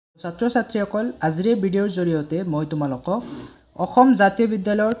ছাত্ৰ ছাত্ৰীসকল আজিৰ ভিডিঅ'ৰ জৰিয়তে মই তোমালোকক অসম জাতীয়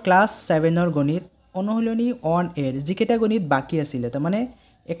বিদ্যালয়ৰ ক্লাছ 7ৰ গণিত অনুশীলনী 1A যিকেইটা গণিত বাকি আছিল তাৰমানে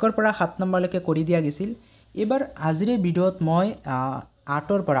 1ৰ পৰা 7 নম্বৰলৈকে কৰি দিয়া গৈছিল এবাৰ আজিৰ ভিডিঅ'ত মই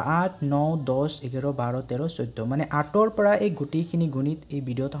 8ৰ পৰা 8 9 10 11 12 13 14 মানে 8ৰ পৰা এই গোটেইখিনি গণিত এই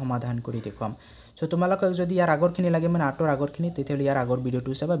ভিডিঅ'ত সমাধান কৰি দেখুৱাম সো তোমালোকক যদি ইয়াৰ আগৰখিনি লাগে মানে 8ৰ আগৰখিনি তেতিয়াহ'লে ইয়াৰ আগৰ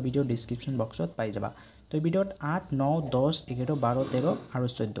ভিডিঅ'টো চাবা ভিডিঅ' ডেসক্ৰিপচন বক্সত পাই যাবা তো এই ভিডিঅ'ত 8 9 10 11 12 13 আৰু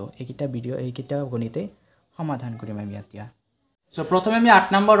 14 এইকেইটা ভিডিঅ' এইকেইটা গণিতে সমাধান কৰিম আমি এতিয়া সো প্ৰথমে আমি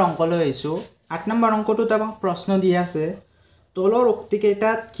 8 নম্বৰ অংকলৈ আহিছো 8 নম্বৰ অংকটোত আমাক প্ৰশ্ন দিয়া আছে তলৰ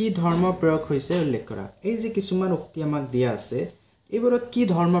উক্তিকেইটাত কি ধৰ্ম প্ৰয়োগ হৈছে উল্লেখ কৰা এই যে কিছুমান উক্তি আমাক দিয়া আছে এইবোৰত কি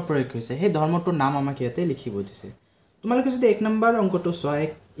ধৰ্ম প্ৰয়োগ হৈছে সেই ধৰ্মটোৰ নাম আমাক ইয়াতে লিখিব দিছে তোমালোকে যদি 1 নম্বৰ অংকটো চোৱা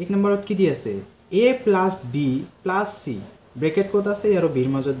 1 নম্বৰত কি দি আছে a + b + c ব্ৰেকেট ক'ত আছে আৰু b ৰ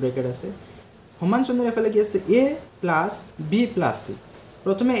মাজত ব্ৰেকেট আছে সমান চিহ্নৰ এফালে কি আছে a + b + c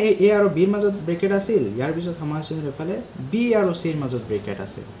প্ৰথমে a আৰু b ৰ মাজত ব্ৰেকেট আছিল ইয়াৰ পিছত সমান চিহ্নৰ এফালে b আৰু c ৰ মাজত ব্ৰেকেট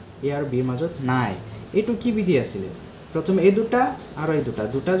আছে a আৰু b ৰ মাজত নাই এটো কি বিধি আছিল প্ৰথমে এই দুটা আৰু এই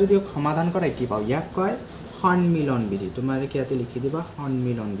দুটা যদি সমাধান কৰা কি পাও ইয়াক কয় সন্মিলন বিধি তোমালোকে ইয়াতে লিখি দিবা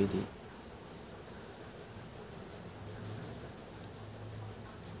সন্মিলন বিধি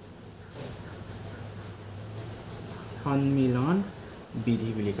সন্মিলন বিধি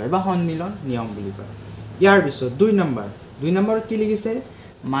বুলি কয় বা সন্মিলন নিয়ম বুলি কয় ইয়াৰ পিছত 2 নম্বৰত কি লিখিছে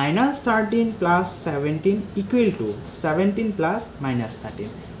 -13 + 17 = 17 + -13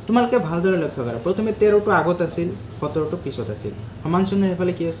 তোমালোকে ভালদৰে লক্ষ্য কৰা প্ৰথমে 13 টো আগত আছিল 17 টো পিছত আছিল সমান চিহ্নৰ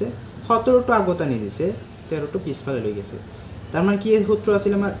এফালে কি আছে 17 টো আগত আনি দিছে 13 টো পিছফালে লৈ গৈছে তাৰ মানে কি সূত্ৰ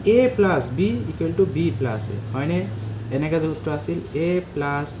আছিল আমাৰ a + b = b + a হয়নে এনেকা যে সূত্ৰ আছিল a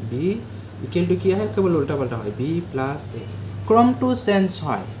 + b = কি হয় কেৱল উল্টা পাল্টা হয় b + a ক্ৰমটো চেঞ্জ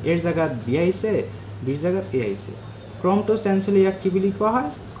হয় এৰ জায়গাত b আহিছে b ৰ জায়গাত a আহিছে ক্ৰমটো চেঞ্জ হলে ইয়াক কি বুলি কোৱা হয়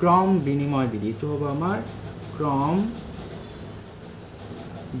ক্ৰম বিনিময় বিধি তো হ'ব আমাৰ ক্ৰম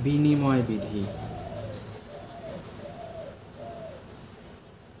বিনিময় বিধি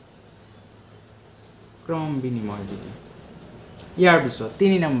ক্ৰম বিনিময় বিধি ইয়াৰ পিছত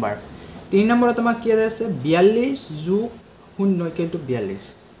 3 নম্বৰত আমাক কি আছে 42 + 0 = 42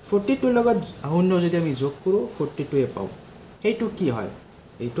 42 লগত 0 যদি আমি যোগ কৰো 42 এ পাও এইটো কি হয়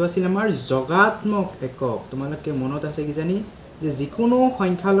এইটো আছিল আমাৰ যোগাত্মক একক তোমালোকে মনত আছে কি জানি যে যিকোনো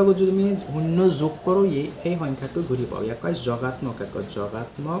সংখ্যাৰ লগত যদি আমি 0 যোগ কৰো এই সংখ্যাটো ঘূৰি পাও ইয়াক কয়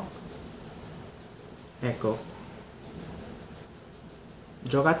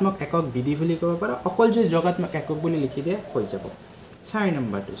যোগাত্মক একক বিধি বুলি ক'ব পাৰা অকল যে যোগাত্মক একক বুলি লিখি দিয়ে হৈ যাব 4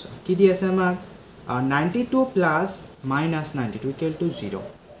 নম্বৰটো কি দি আছে আমাক 92 + -92 = 0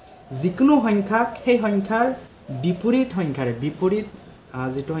 যিকোনো সংখ্যাক সেই সংখ্যাৰ বিপৰীত সংখ্যাৰে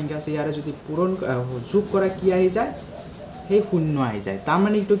যেটো সংখ্যা আছে ইয়াৰে যদি পূৰণ যোগ কৰা কি আহি যায় সেই শূন্য আহি যায় তাৰ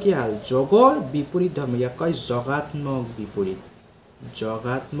মানে এটো কি হল যোগৰ বিপৰীত ধৰ্ম ইয়াক কয় যোগাত্মক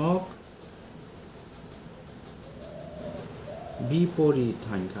বিপৰীত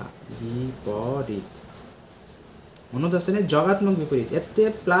সংখ্যা বিপৰীত মনত আছে নে যোগাত্মক বিপৰীত এতে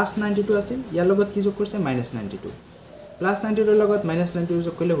 +92 আছিল ইয়াৰ লগত কি যোগ কৰিছে -92 +92 ৰ লগত -92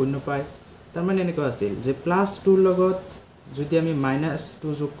 যোগ কৰিলে শূন্য পায় তাৰ মানে এনেকুৱা আছিল যে +2 ৰ লগত যদি আমি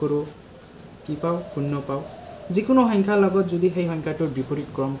 -2 যোগ কৰো কি পাও শূন্য পাও যিকোনো সংখ্যাৰ লগত যদি সেই সংখ্যাটোৰ বিপৰীত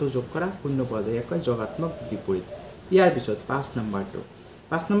ক্ৰমটো যোগ কৰা শূন্য পোৱা যায় ইয়াক যোগাত্মক বিপৰীত ইয়াৰ পিছত 5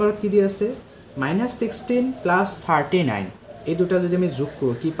 নম্বৰত কি দি আছে -16 + 39 এই দুটা যদি আমি যোগ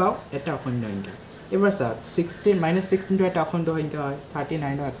কৰো কি পাও এটা অখণ্ড সংখ্যা এবাৰ চাওক -16 টো এটা অখণ্ড সংখ্যা হয়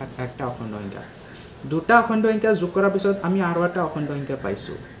 39 ও একটা অখণ্ড সংখ্যা দুটা অখণ্ড সংখ্যা যোগ কৰাৰ পিছত আমি আৰু এটা অখণ্ড সংখ্যা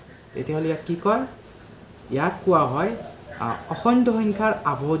পাইছো তেতিয়াহ'লে ইয়াক কি কয় ইয়াক কোৱা হয় অখণ্ড সংখ্যাৰ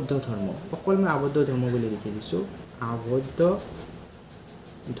আবদ্ধ ধৰ্ম অকল মই আবদ্ধ ধৰ্ম বুলি লিখি দিছো আবদ্ধ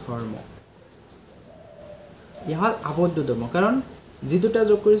ধৰ্ম ইয়াৰ আবদ্ধ ধৰ্ম কাৰণ যি দুটা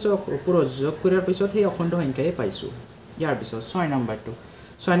যোগ কৰিছো ওপৰত যোগ কৰাৰ পিছত সেই অখণ্ড সংখ্যাই পাইছো ইয়াৰ পিছত 6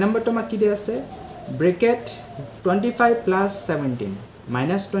 নম্বৰটো আমাক কি দিয়া আছে ব্ৰেকেট 25 + 17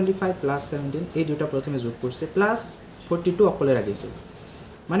 -25 + 17 এই দুটা প্ৰথমে যোগ কৰিছে প্লাস 42 অকলে ৰাখিছে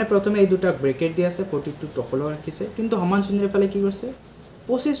মানে প্ৰথমে এই দুটা ব্ৰেকেট দি আছে 42 টকলে ৰাখিছে কিন্তু সমান চিহ্নৰ ফালে কি কৰিছে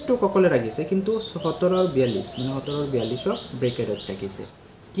 25 টো ককলে ৰাখিছে কিন্তু 17 আৰু 42 মানে 17 আৰু 42 ক ব্ৰেকেটত ৰাখিছে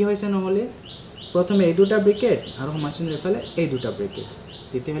কি হৈছে নহলে প্ৰথমে এই দুটা ব্ৰেকেট আৰু সমান চিহ্নৰ ফালে এই দুটা ব্ৰেকেট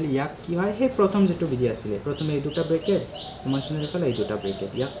তেতিয়াহলে ইয়াক কি হয় সেই প্ৰথম যেটো বিধি আছিল প্ৰথমে এই দুটা ব্ৰেকেট সমান চিহ্নৰ ফালে এই দুটা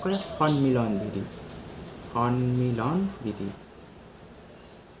ব্ৰেকেট ইয়াক কয় সন্মিলন বিধি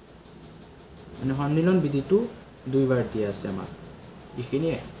মানে সন্মিলন বিধিটো দুইবাৰ দিয়া আছে আমাক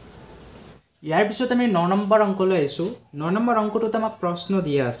এইখিনিয়ে ইয়াৰ পিছত আমি 9 নম্বৰ অংকলৈ আহিছো 9 নম্বৰ অংকটোত আমাক প্ৰশ্ন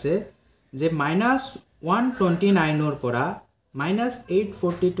দিয়া আছে যে -129 ৰ পৰা মাইনাছ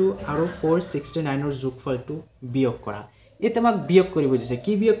 842 আৰু 469ৰ যোগফলটো বিয়োগ কৰা এতিয়া আমাক বিয়োগ কৰিব দিছে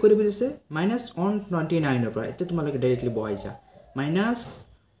কি বিয়োগ কৰিব দিছে মাইনাছ 129ৰ পৰা এতিয়া তোমালোকে ডাইৰেক্টলি বহাই যা মাইনাছ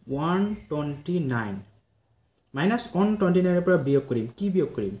 129 মাইনাছ 129ৰ পৰা বিয়োগ কৰিম কি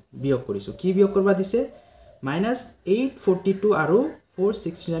বিয়োগ কৰিম বিয়োগ কৰিছোঁ কি বিয়োগ কৰিব দিছে মাইনাছ 842 আৰু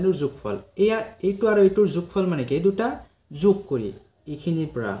 469ৰ যোগফল এয়া এইটো আৰু এইটোৰ যোগফল মানে কি এই দুটা যোগ কৰি এইখিনিৰ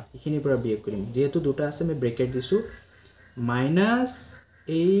পৰা বিয়োগ কৰিম যেহেতু দুটা আছে আমি ব্ৰেকেট দিছোঁ মাইনাছ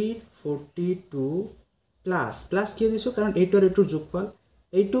 842 প্লাছ কিয় দিছোঁ কাৰণ এইটো আৰু এইটোৰ যোগফল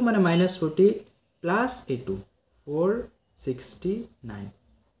এইটো মানে মাইনাছ 40 প্লাছ এইটো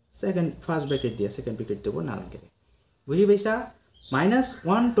 469 ফাৰ্ষ্ট ব্ৰেকেট দিয়া ছেকেণ্ড ব্ৰেকেট দিব নালাগে বুজি পাইছা মাইনাছ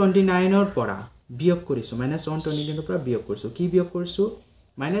 129ৰ পৰা বিয়োগ কৰিছোঁ মাইনাছ 129ৰ পৰা বিয়োগ কৰিছোঁ কি বিয়োগ কৰিছোঁ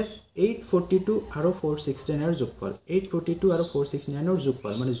মাইনাছ 842 আৰু 469ৰ যোগফল 842 আৰু 469ৰ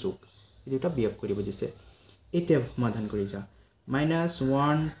যোগফল মানে যোগ এই দুটা বিয়োগ কৰিব দিছে এতিয়া সমাধান কৰি যা মাইনাছ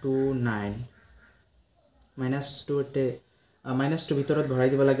 129 মাইনাছটো ভিতৰত ভৰাই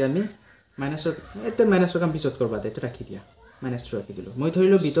দিব লাগে আমি মাইনাছৰ কাম পিছত কৰবা দে এইটো ৰাখি দিয়া মাইনাছটো ৰাখি দিলোঁ মই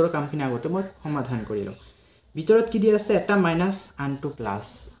ধৰিলোঁ ভিতৰৰ কামখিনি আগতে মই সমাধান কৰিলোঁ ভিতৰত কি দিয়া আছে এটা মাইনাছ আনটো প্লাছ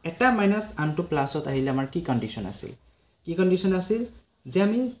এটা মাইনাছ আনটো প্লাছত আহিলে আমাৰ কি কণ্ডিশ্যন আছিল যে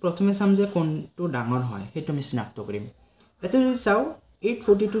আমি প্ৰথমে চাম যে কোনটো ডাঙৰ হয় সেইটো আমি চিনাক্ত কৰিম এতিয়া যদি চাওঁ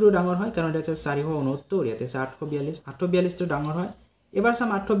 842টো ডাঙৰ হয় কাৰণ ইয়াতে 469 ইয়াতে 842টো ডাঙৰ হয় এবাৰ চাম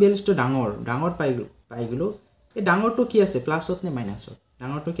 842টো ডাঙৰ পাই গ'লো এই ডাঙৰটো কি আছে প্লাছত নে মাইনাছত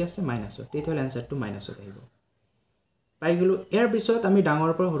ডাঙৰটো কি আছে মাইনাছত তেতিয়াহ'লে এনচাৰটো মাইনাছত আহিব পাই গ'লো ইয়াৰ পিছত আমি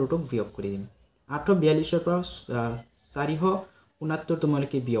ডাঙৰৰ পৰা সৰুটোক বিয়োগ কৰি দিম 842ৰ পৰা 469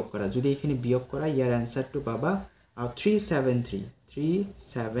 তোমালোকে বিয়োগ কৰা যদি এইখিনি বিয়োগ কৰা ইয়াৰ এনচাৰটো পাবা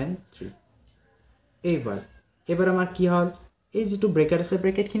 373 এইবাৰ আমাৰ কি হ'ল এই যিটো ব্ৰেকেট আছে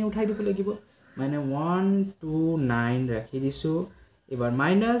ব্ৰেকেটখিনি উঠাই দিব লাগিব মানে 129 ৰাখি দিছোঁ এবাৰ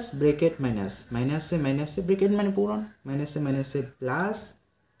মাইনাছ ব্ৰেকেট মাইনাছে ব্ৰেকেট মানে পূৰণ মাইনাছে প্লাছ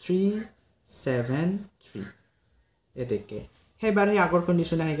 373 এতেকে সেইবাৰ সেই আগৰ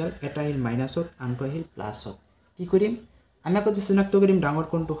কণ্ডিশ্যন আহি গ'ল এটা আহিল মাইনাছত আনটো আহিল প্লাছত কি কৰিম আমি আকৌ চিনাক্ত কৰিম ডাঙৰ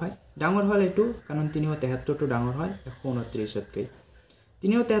কোনটো হয় ডাঙৰ হ'ল এইটো কাৰণ 373টো ডাঙৰ হয় 129তকৈ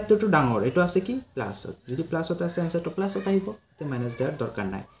 373টো ডাঙৰ এইটো আছে কি প্লাছত যদি প্লাছত আছে এনচাৰটো প্লাছত আহিব এতিয়া মাইনাছ দিয়াৰ দৰকাৰ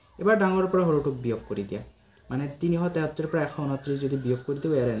নাই এবাৰ ডাঙৰৰ পৰা সৰুটোক বিয়োগ কৰি দিয়া মানে 373ৰ পৰা 129 যদি বিয়োগ কৰি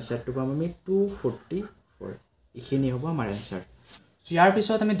দিওঁ ইয়াৰ এনচাৰটো পাম আমি 244 এইখিনি হ'ব আমাৰ এনচাৰ ইয়াৰ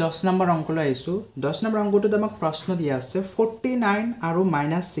পিছত আমি 10 নম্বৰ অংকলৈ আহিছোঁ 10 নম্বৰ অংকটোত আমাক প্ৰশ্ন দিয়া আছে 49 আৰু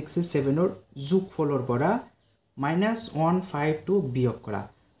মাইনাছ 67ৰ যোগফলৰ পৰা মাইনাছ 152 বিয়োগ কৰা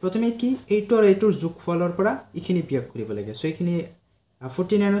প্ৰথমে কি এইটো আৰু এইটোৰ যোগফলৰ পৰা এইখিনি বিয়োগ কৰিব লাগে চ' এইখিনি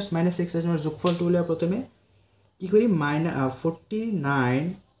 49 মাইনাছ 67ৰ যোগফলটো উলিয়াই প্ৰথমে কি কৰিম 49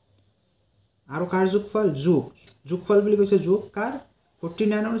 আৰু কাৰ যোগফল বুলি কৈছে যোগ কাৰ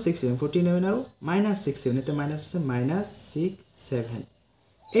 49 আৰু 67 49 আৰু মাইনাছ 67 এতিয়া মাইনাছ আছে মাইনাছ 67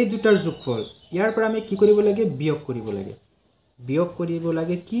 এই দুটাৰ যোগফল ইয়াৰ পৰা আমি কি কৰিব লাগে বিয়োগ কৰিব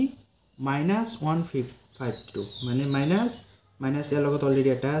লাগে কি মাইনাছ 152 মানে মাইনাছ ইয়াৰ লগত অলৰেডি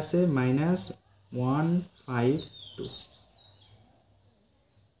এটা আছে মাইনাছ 152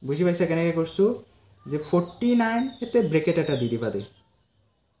 বুজি পাইছা কেনেকৈ কৰিছোঁ যে 49 এতে ব্ৰেকেট এটা দি দিবা দেই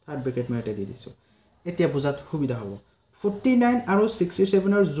থাৰ্ড ব্ৰেকেট মই এটা দি দিছোঁ এতিয়া বুজাত সুবিধা হ'ব 49 আৰু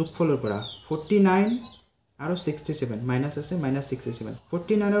 67ৰ যোগফলৰ পৰা 49 আৰু 67 মাইনাছ আছে মাইনাছ 67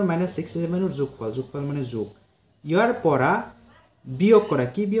 49 আৰু মাইনাছ 67ৰ যোগফল মানে যোগ ইয়াৰ পৰা বিয়োগ কৰা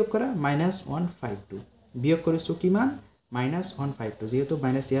কি বিয়োগ কৰা মাইনাছ 152 বিয়োগ কৰিছোঁ কিমান মাইনাছ 152 যিহেতু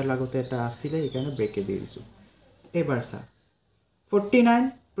মাইনাছ ইয়াৰ লগতে এটা আছিলে সেইকাৰণে ব্ৰেকেট দি দিছোঁ এইবাৰ চা 49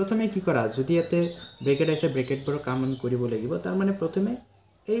 প্ৰথমে কি কৰা যদি ইয়াতে ব্ৰেকেট আছে ব্ৰেকেটবোৰৰ কাম আমি কৰিব লাগিব তাৰ মানে প্ৰথমে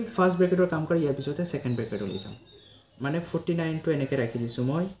এই ফাৰ্ষ্ট ব্ৰেকেটৰ কাম কৰি ইয়াৰ পিছতে ছেকেণ্ড ব্ৰেকেট লৈ যাম মানে 49টো এনেকৈ ৰাখি দিছোঁ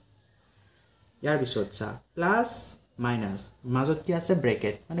মই ইয়াৰ পিছত চা প্লাছ মাইনাছ মাজত কি আছে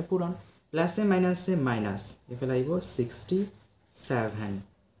ব্ৰেকেট মানে পূৰণ প্লাছে মাইনাছ এইফালে আহিব 67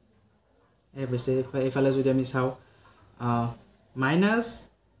 এইফালে যদি আমি চাওঁ মাইনাছ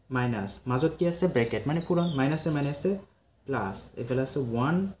মাজত কি আছে ব্ৰেকেট মানে পূৰণ মাইনাছে প্লাছ এইফালে আছে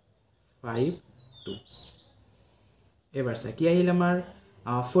 152 এইবাৰ চা কি আহিল আমাৰ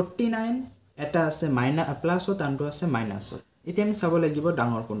 49 এটা আছে প্লাছত আনটো আছে মাইনাছত এতিয়া আমি চাব লাগিব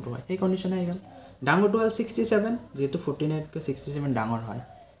ডাঙৰ কোনটো হয় সেই কণ্ডিশ্যন আহি গ'ল ডাঙৰটো হ'ল 67 যেহেতু 49তকৈ 67 ডাঙৰ হয়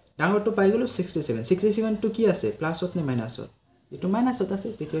ডাঙৰটো পাই গ'লোঁ 67টো কি আছে প্লাছত নে মাইনাছত এইটো মাইনাছত আছে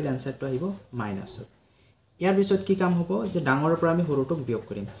তেতিয়াহ'লে এনচাৰটো আহিব মাইনাছত ইয়াৰ পিছত কি কাম হ'ব যে ডাঙৰৰ পৰা আমি সৰুটোক বিয়োগ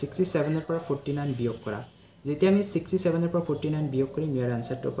কৰিম 67ৰ পৰা 49 বিয়োগ কৰা যেতিয়া আমি 67ৰ পৰা 49 বিয়োগ কৰিম ইয়াৰ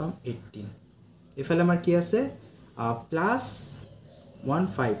এনচাৰটো পাম 18 এইফালে আমাৰ কি আছে প্লাছ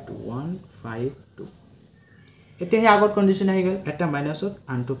 152 এতিয়া সেই আগৰ কণ্ডিশ্যন আহি গ'ল এটা মাইনাছত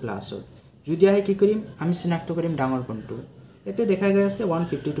আনটো প্লাছত যদি আহে কি কৰিম আমি চিনাক্ত কৰিম ডাঙৰ কোনটো এতিয়া দেখা গৈ আছে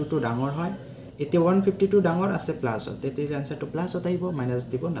 152 টো ডাঙৰ হয় এতিয়া 152 ডাঙৰ আছে প্লাছত তেতিয়া আনসাৰটো প্লাছত আহিব মাইনাছ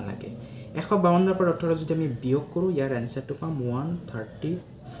দিব নালাগে 152 পৰা 18 যদি আমি বিয়োগ কৰোঁ ইয়াৰ আনসাৰটো পাম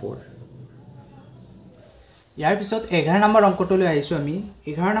 134 ইয়াৰ পিছত 11 নম্বৰ অংকটোলৈ আহিছো আমি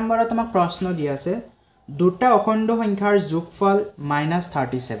 11 নম্বৰত আমাক প্ৰশ্ন দিয়া আছে দুটা অখণ্ড সংখ্যাৰ যোগফল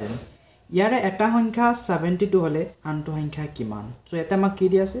 -37 ইয়াৰে এটা সংখ্যা 72 হলে আনটো সংখ্যা কিমান সো এটা আমাক কি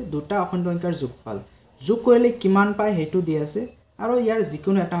দিয়া আছে দুটা অখণ্ড সংখ্যাৰ যোগফল যোগ কৰিলে কিমান পায় হেতু দিয়া আছে আৰু ইয়াৰ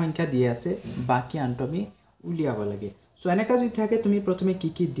যিকোনো এটা সংখ্যা দিয়া আছে বাকি আনটো আমি উলিয়াব লাগে সো এনেকা যদি থাকে তুমি প্ৰথমে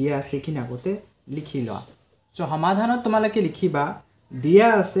কি দিয়া আছে কি আগতে লিখি লোৱা সো সমাধানত তোমালকে লিখিবা দিয়া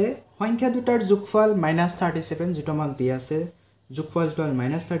আছে সংখ্যা দুটাৰ যোগফল -37 যেটো আমাক দিয়া আছে যোগফল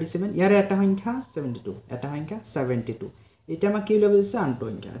 -37 ইয়াৰে এটা সংখ্যা 72 এটা সংখ্যা 72 এটা আমাক কি উলিয়াব দিছে আনটো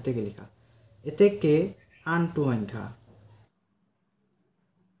সংখ্যা এতেকে লিখা এতেকে আনটো সংখ্যা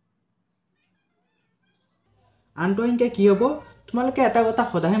আনটো সংখ্যা কি হ'ব তোমালকে এটা কথা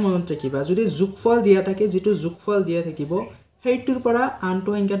সদায় মনত ৰাখিবা যদি যোগফল দিয়া থাকে যেটো যোগফল দিয়া থাকিব হেইটোৰ পৰা আনটো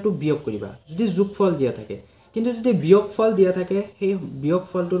সংখ্যাটো বিয়োগ কৰিবা যদি যোগফল দিয়া থাকে কিন্তু যদি বিয়োগফল দিয়া থাকে সেই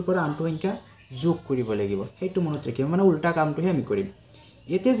বিয়োগফলটোৰ পৰা আনটো সংখ্যা যোগ কৰিব লাগিব হেইটো মনত ৰাখিবা মানে উল্টা কামটোহে আমি কৰিম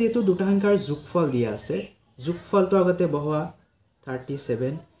এতে যেটো দুটা সংখ্যাৰ যোগফল দিয়া আছে যোগফলটো আগতে বহোৱা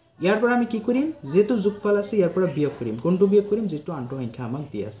 37 ইয়াৰ পৰা আমি কি কৰিম যেটো যোগফল আছে ইয়াৰ পৰা বিয়োগ কৰিম কোনটো বিয়োগ কৰিম যেটো আনটো সংখ্যা আমাক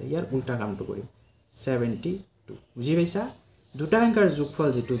দিয়া আছে ইয়াৰ উল্টা কামটো কৰিম 72 বুজি পাইছা দুটা সংখ্যাৰ যোগফল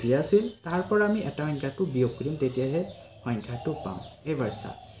যেটো দিয়া আছিল তাৰ পৰা আমি এটা সংখ্যাটো বিয়োগ কৰিম তেতিয়াহে সংখ্যাটো পাম এবাৰ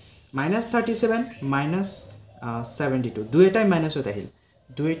চা -37 -72 দুইটাই মাইনাছত আহিল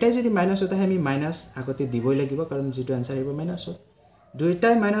দুইটাই যদি মাইনাছত আহে আমি মাইনাস আগতে দিবই লাগিব কাৰণ যেটো आंसर আহিব মাইনাছত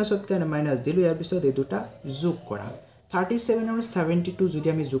দুইটাই মাইনাছত কাৰণে মাইনাস দিলো ইয়াৰ পিছত এই দুটা যোগ কৰা 37 আৰু 72 যদি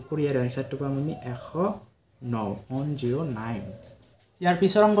আমি যোগ কৰি ইয়াৰ आंसरটো পাম আমি 109 ইয়াৰ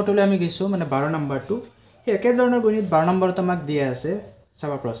পিছৰ অংকটোলৈ আমি গৈছো মানে 12 নম্বৰটো এই একে ধৰণৰ গণিত 12 নম্বৰত আমাক দিয়া আছে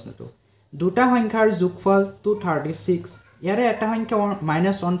চাবা প্ৰশ্নটো দুটা সংখ্যাৰ যোগফল 236 ইয়াৰে এটা সংখ্যা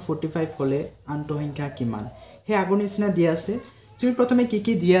 -145 হলে আনটো সংখ্যা কিমান হে আগৰ নিচিনা দিয়া আছে তুমি প্ৰথমে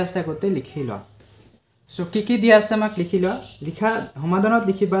কি দিয়া আছে আগতে লিখি লোৱা সো কি দিয়া আছে আমাক লিখি লোৱা লিখা সমাধানত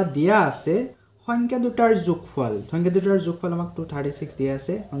লিখিবা দিয়া আছে সংখ্যা দুটাৰ যোগফল আমাক 236 দিয়া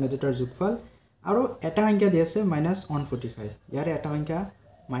আছে সংখ্যা দুটাৰ যোগফল আৰু এটা সংখ্যা দিয়া আছে -145 ইয়াৰে এটা সংখ্যা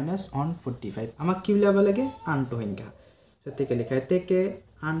 -145 আমাক কি উলিয়াব লাগে আনটো সংখ্যা সত্যকে লিখা এতেকে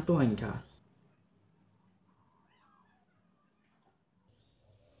আনটো সংখ্যা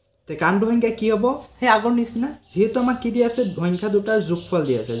তে কানটো সংখ্যা কি হ'ব হে আগৰ নিচিনা যেহেতু আমাক কি দিয়া আছে সংখ্যা দুটাৰ যোগফল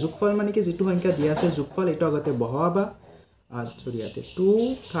দিয়া আছে যোগফল মানে কি যেটো সংখ্যা দিয়া আছে যোগফল এটো আগতে বহাবা সৰিয়াতে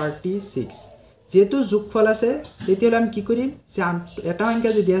 236 যেটো যোগফল আছে তেতিয়ালে আমি কি কৰিম যে এটা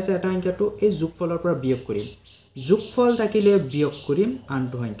সংখ্যা যে দিয়া আছে এটা সংখ্যাটো এই যোগফলৰ পৰা বিয়োগ কৰিম যোগফল থাকিলে বিয়োগ কৰিম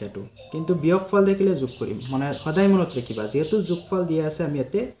আনটো সংখ্যাটো কিন্তু বিয়োগফল থাকিলে যোগ কৰিম মানে সদায় মনত ৰাখিবা যেহেতু যোগফল দিয়া আছে আমি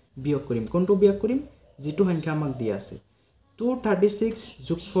এতে বিয়োগ কৰিম কোনটো বিয়োগ কৰিম যেটো সংখ্যা আমাক দিয়া আছে 236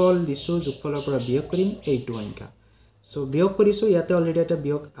 যোগফল দিছো যোগফলৰ পৰা বিয়োগ কৰিম এইটো সংখ্যা সো বিয়োগ কৰিছো ইয়াতে অলৰেডি এটা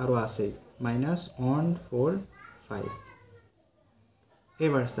বিয়োগ আৰু আছে -145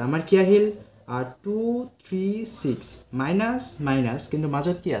 এবাৰ আমাৰ কি আহিল 236 মাইনাস কিন্তু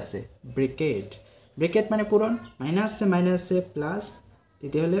মাজত কি আছে ব্ৰেকেট মানে পূৰণ মাইনাস আছে প্লাস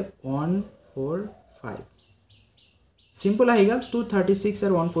তেতিয়াহলে 145 সিম্পল আহি গল 236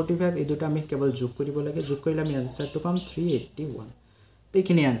 আৰু 145 এই দুটা আমি কেৱল যোগ কৰিব লাগে যোগ কৰিলে আমি आंसरটো পাম 381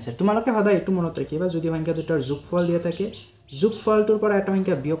 তেখিনি आंसर তোমালোকে সদায় এটো মনত ৰাখিবা যদি সংখ্যা দুটাৰ যোগফল দিয়া থাকে যোগফলটোৰ পৰা এটা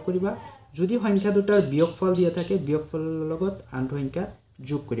সংখ্যা বিয়োগ কৰিবা যদি সংখ্যা দুটাৰ বিয়োগফল দিয়া থাকে বিয়োগফলৰ লগত আনটো সংখ্যা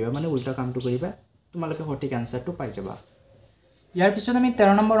যোগ কৰিবা মানে উল্টা কামটো কৰিবা তোমালোকে সঠিক आंसरটো পাই যাবা ইয়াৰ পিছত আমি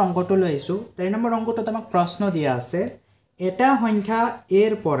 13 নম্বৰ অংকটো লৈ আহিছো 13 নম্বৰ অংকটোত আমাক প্ৰশ্ন দিয়া আছে এটা সংখ্যা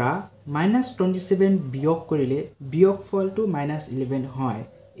এৰ পৰা -27 বিয়োগ কৰিলে বিয়োগফলটো -11 হয়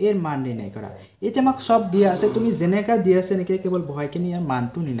এৰ মান নিৰ্ণয় কৰা এটা আমাক সব দিয়া আছে তুমি জেনেকা দিয়া আছে নেকি কেৱল বহাই কিনে ইয়াৰ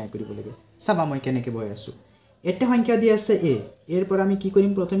মানটো নিৰ্ণয় কৰিব লাগে চাবা মই কেনেকে বহাই আছো এটা সংখ্যা দিয়া আছে এ এর পৰা আমি কি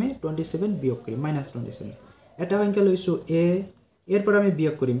কৰিম প্ৰথমে 27 বিয়োগ কৰিম -27 এটা সংখ্যা লৈছো এ এৰ পৰা আমি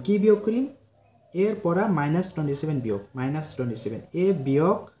বিয়োগ কৰিম কি বিয়োগ কৰিম এৰ পৰা -27 বিয়োগ -27 এ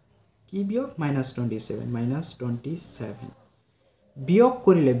বিয়োগ কি বিয়োগ -27 বিয়োগ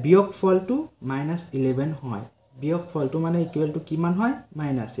কৰিলে বিয়োগফলটো -11 হয় বিয়োগফলটো মানে ইকুৱেল টু কিমান হয়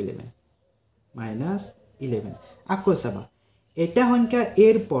 -11 আকৌ চাবা এটা সংখ্যা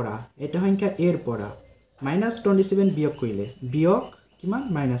এৰ পৰা -27 বিয়োগ কৰিলে বিয়োগ কিমান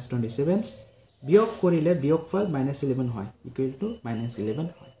 -27 বিয়োগ কৰিলে বিয়োগফল -11 হয় ইকুৱেল টু -11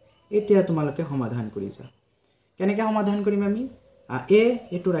 হয় এতিয়া তোমালোকে সমাধান কৰিছা কেনেকৈ সমাধান কৰিম আমি এ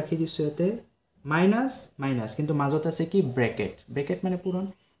এটো ৰাখি দিছো এতে মাইনাছ মাইনাছ কিন্তু মাজত আছে কি ব্ৰেকেট ব্ৰেকেট মানে পূৰণ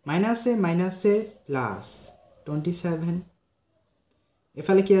মাইনাছে প্লাছ 27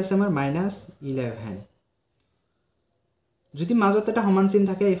 এফালে কি আছে আমাৰ -11 যদি মাজত এটা সমান চিন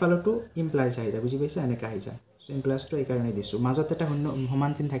থাকে এফালটো ইমপ্লাইজ আহি যায় বুজি পাইছা এনেকা আহি যায় সো ইমপ্লাইজটো এই কাৰণে দিছো মাজত এটা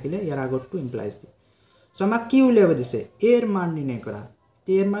সমান চিন থাকিলে ইয়াৰ আগতটো ইমপ্লাইজ দি সো আমাক কি উলিয়াব দিছে এৰ মান নিৰ্ণয় কৰা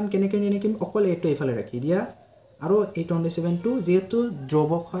এৰ মান কেনেকৈ নিৰ্ণয় কৰিম অকল এটো এফালে ৰাখি দিয়া আৰু এই 27 টো যেহেতু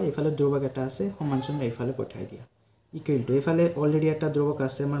ধ্ৰুৱক হয় এফালে ধ্ৰুৱক এটা আছে সমান চিন এফালে পঠাই দিয়া ইকুৱেল টু এফালে অলৰেডি এটা ধ্ৰুৱক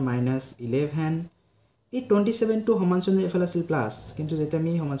আছে আমাৰ -11 এই 27 টো সমান চিন এফালে আছিল প্লাস কিন্তু যেতিয়া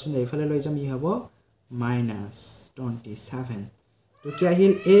আমি সমান চিন এফালে লৈ যাম ই হ'ব -27 তো কি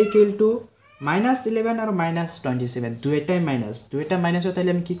আহিল a ইকুৱেল টু -11 আৰু -27 দুইটাই মাইনাছত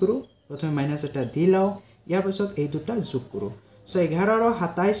আহিলে আমি কি কৰো প্ৰথমে মাইনাস এটা দি লাও ইয়াৰ পিছত এই দুটা যোগ কৰো সো 11 আৰু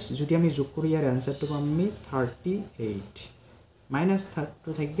 27 যদি আমি যোগ কৰো ইয়াৰ আনসাৰটো পাম আমি 38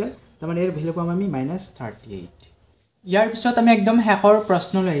 -32 থাকি গেল তাৰমানে এৰ ভ্যালু পাম আমি -38 ইয়াৰ পিছত আমি একদম শেষৰ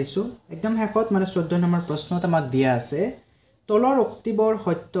প্ৰশ্ন লাইছো একদম শেষত মানে 14 নম্বৰ প্ৰশ্নত আমাক দিয়া আছে তলৰ উক্তিবোৰ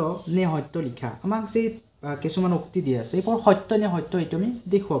সত্য নে সত্য লিখা আমাক যে কিছুমান উক্তি দিয়া আছে এইবোৰ সত্য নে সত্য এইটো আমি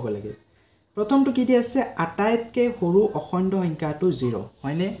দেখুৱাব লাগে প্ৰথমটো কি দিয়া আছে আটাইতকৈ সৰু অখণ্ড সংখ্যাটো 0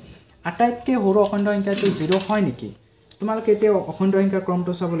 হয়নে আটাইতকৈ সৰু অখণ্ড সংখ্যাটো 0 হয় নেকি তোমালোকে এতিয়া অখণ্ড সংখ্যাৰ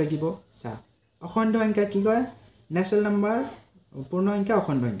ক্ৰমটো চাব লাগিব চা অখণ্ড সংখ্যা কি কয় নেচেল নাম্বাৰ পূৰ্ণ সংখ্যা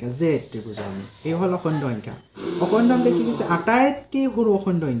অখণ্ড সংখ্যা z বুজাও আমি এই হল অখণ্ড সংখ্যা কি কৈছে আটাইতকৈ সৰু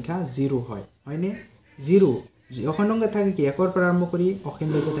অখণ্ড সংখ্যা 0 হয় হয়নে 0 অখণ্ড সংখ্যা থাকে কি 1 পৰা আৰম্ভ কৰি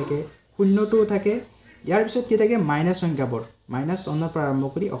অসীমলৈকে থাকে শূন্যটো থাকে ইয়াৰ পিছত কি থাকে মাইনাস সংখ্যাবোৰ -1 পৰা আৰম্ভ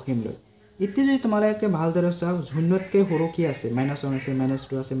কৰি অসীমলৈ এতিয়া যদি তোমালোকে ভালদৰে চাও শূন্যতকৈ সৰু কি আছে -1 আছে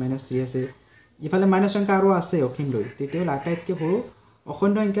 -2 আছে -3 আছে ইফালে মাইনাস সংখ্যা আৰু আছে অসীমলৈ তেতিয়াহ'লে আটাইতকৈ সৰু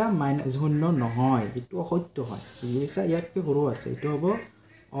অখণ্ড সংখ্যা শূন্য নহয় এটো অসত্য হয় বুজিছা ইয়াতকৈ সৰু আছে এটো হ'ব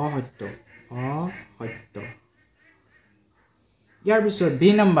অসত্য ইয়াৰ পিছত বি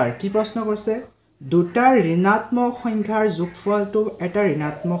নম্বৰ কি প্ৰশ্ন কৰিছে দুটা ঋণাত্মক সংখ্যাৰ যোগফলটো এটা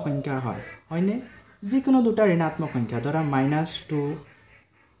ঋণাত্মক সংখ্যা হয় হয়নে যিকোনো দুটা ঋণাত্মক সংখ্যা ধৰা -2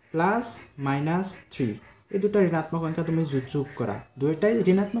 প্লাস -3 এই দুটা ঋণাত্মক সংখ্যা তুমি যোগ কৰা দুইটাই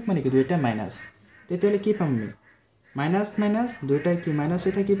ঋণাত্মক মানে কি দুইটা মাইনাস তেতিয়াহ'লে কি পাম আমি মাইনাস দুইটাই কি মাইনাসে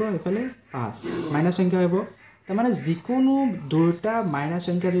থাকিব এফালে 5 মাইনাস সংখ্যা হ'ব তাৰ মানে যিকোনো দুটা মাইনাস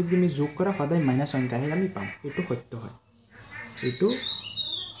সংখ্যা যদি তুমি যোগ কৰা সদায় মাইনাস সংখ্যাহে আমি পাম এটো সত্য হয় এটো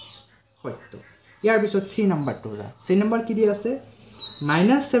সত্য ইয়াৰ পিছত সি নম্বৰটো সি নম্বৰ কি দি আছে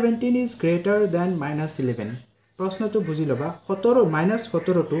 -17 is greater than -11 প্ৰশ্নটো বুজি লবা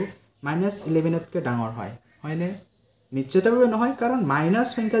 17 টো -11 তকৈ ডাঙৰ হয় হয়নে নিশ্চিতভাৱে নহয় কাৰণ মাইনাস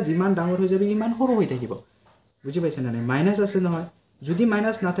সংখ্যা যিমান ডাঙৰ হৈ যাবে ইমান সৰু হৈ থাকিব বুজি পাইছে না নাই মাইনাস আছে নহয় যদি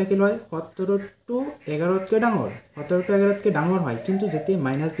মাইনাস নাথাকিল হয় 17 টো 11 তকৈ ডাঙৰ 17 টো 11 তকৈ ডাঙৰ হয় কিন্তু যেতিয়া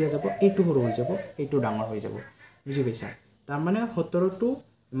মাইনাস দিয়া যাব এইটো সৰু হৈ যাব এইটো ডাঙৰ হৈ যাব বুজি পাইছা তাৰ মানে 17 টো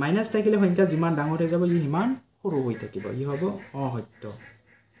মাইনাস থাকিলে সংখ্যা যিমান ডাঙৰ হৈ যাব ই ইমান সৰু হৈ থাকিব ই হ'ব অসত্য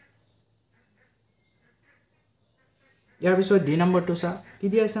ইয়াৰ পিছত ডি নম্বৰটো চা কি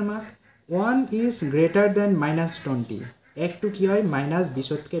দি আছে আমাক 1 is greater than -20 একটো কি হয়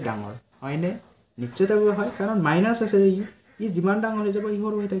 -20 তকৈ ডাঙৰ হয়নে নিশ্চিতভাৱে হয় কাৰণ মাইনাস আছে ই যিমান ডাঙৰ হৈ যাব ই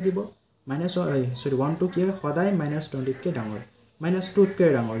সৰু হৈ থাকিব -1 টো কি হয় সদায় -20 তকৈ ডাঙৰ -2 তকৈ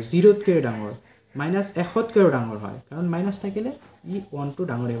ডাঙৰ 0 তকৈ ডাঙৰ -1 তকৈ ডাঙৰ হয় কাৰণ মাইনাস থাকিলে ই 1 টো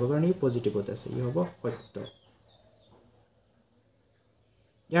ডাঙৰ হ'ব কাৰণ ই পজিটিভত আছে ই হ'ব সত্য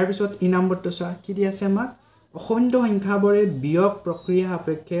ইয়াৰ পিছত ই নম্বৰটো চা কি দি আছে আমাক অখণ্ড সংখ্যাবোৰে বিয়োগ প্ৰক্ৰিয়া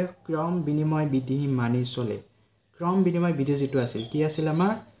সাপেক্ষে ক্ৰম বিনিময় বিধি মানি চলে ক্ৰম বিনিময় বিধি যেটো আছিল কি আছিল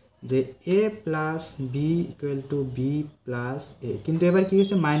আমাৰ যে a + b = b + a কিন্তু এবাৰ কি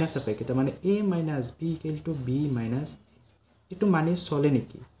হৈছে মাইনাস সাপেক্ষে তাৰ মানে a - b = b - এটো মানি চলে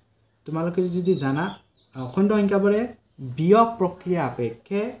নেকি তোমালোকে যদি জানা অখণ্ড সংখ্যাবোৰে বিয়োগ প্ৰক্ৰিয়া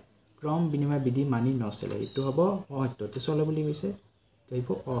সাপেক্ষে ক্ৰম বিনিময় বিধি মানি নচলে এটো হ'ব অসত্য চলে বুলি কৈছে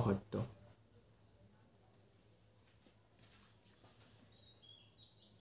এইটো অসত্য